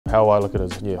How I look at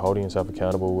it is, yeah, holding yourself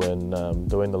accountable and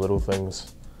doing the little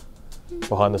things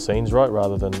behind the scenes, right,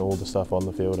 rather than all the stuff on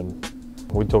the field. And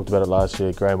we talked about it last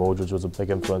year. Graham Aldridge was a big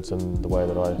influence in the way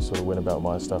that I sort of went about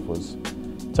my stuff. Was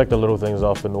take the little things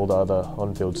off, and all the other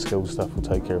on-field skill stuff will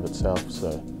take care of itself.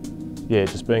 So yeah,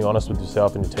 just being honest with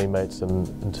yourself and your teammates, and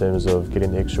in terms of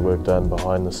getting the extra work done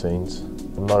behind the scenes.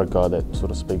 I'm not a guy that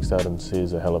sort of speaks out and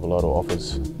says a hell of a lot or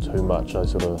offers too much. I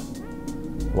sort of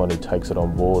one who takes it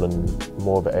on board and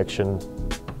more of an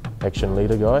action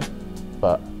leader guy.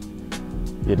 But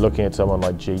you're looking at someone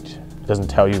like Jeet, doesn't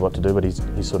tell you what to do, but he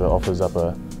sort of offers up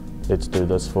a, let's do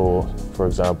this for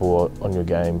example, on your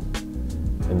game,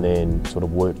 and then sort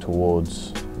of work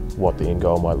towards what the end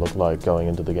goal might look like going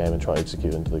into the game and try to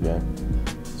execute into the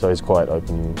game. So he's quite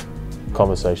open,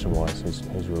 conversation-wise,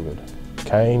 he's real good.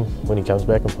 Kane, when he comes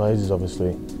back and plays, is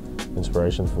obviously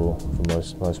inspiration for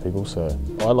most people. So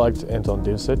I liked Anton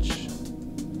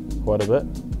Devcic quite a bit,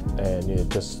 and yeah,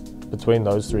 just between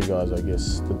those three guys, I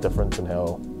guess the difference in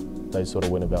how they sort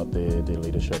of went about their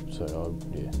leadership. So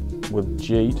yeah, with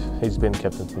Jeet, he's been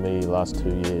captain for me the last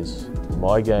 2 years.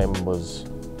 My game was,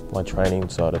 my training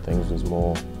side of things was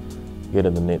more get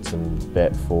in the nets and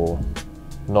bat for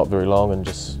not very long and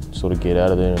just sort of get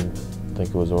out of there and think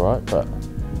it was all right. But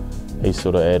he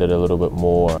sort of added a little bit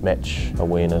more match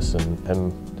awareness, and him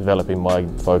developing my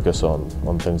focus on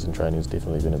things in training has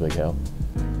definitely been a big help.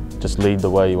 Just lead the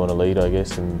way you want to lead, I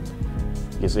guess, and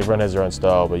I guess everyone has their own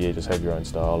style, but yeah, just have your own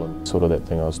style. And sort of that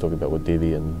thing I was talking about with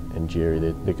Devi and Jerry,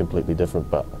 they're completely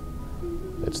different, but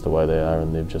it's the way they are,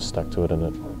 and they've just stuck to it, and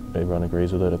everyone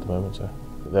agrees with it at the moment. So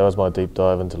that was my deep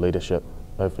dive into leadership.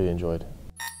 Hopefully you enjoyed.